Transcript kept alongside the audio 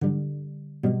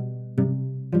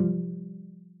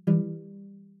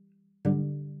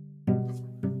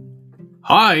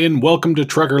Hi, and welcome to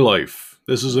TrekkrLife.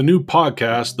 This is a new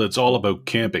podcast that's all about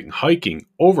camping, hiking,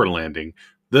 overlanding,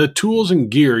 the tools and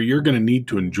gear you're going to need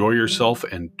to enjoy yourself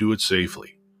and do it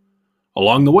safely.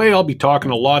 Along the way, I'll be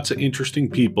talking to lots of interesting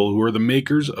people who are the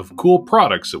makers of cool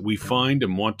products that we find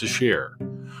and want to share.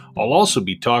 I'll also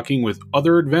be talking with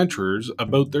other adventurers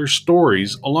about their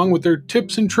stories along with their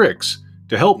tips and tricks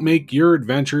to help make your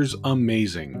adventures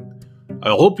amazing. I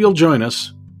hope you'll join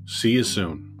us. See you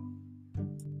soon.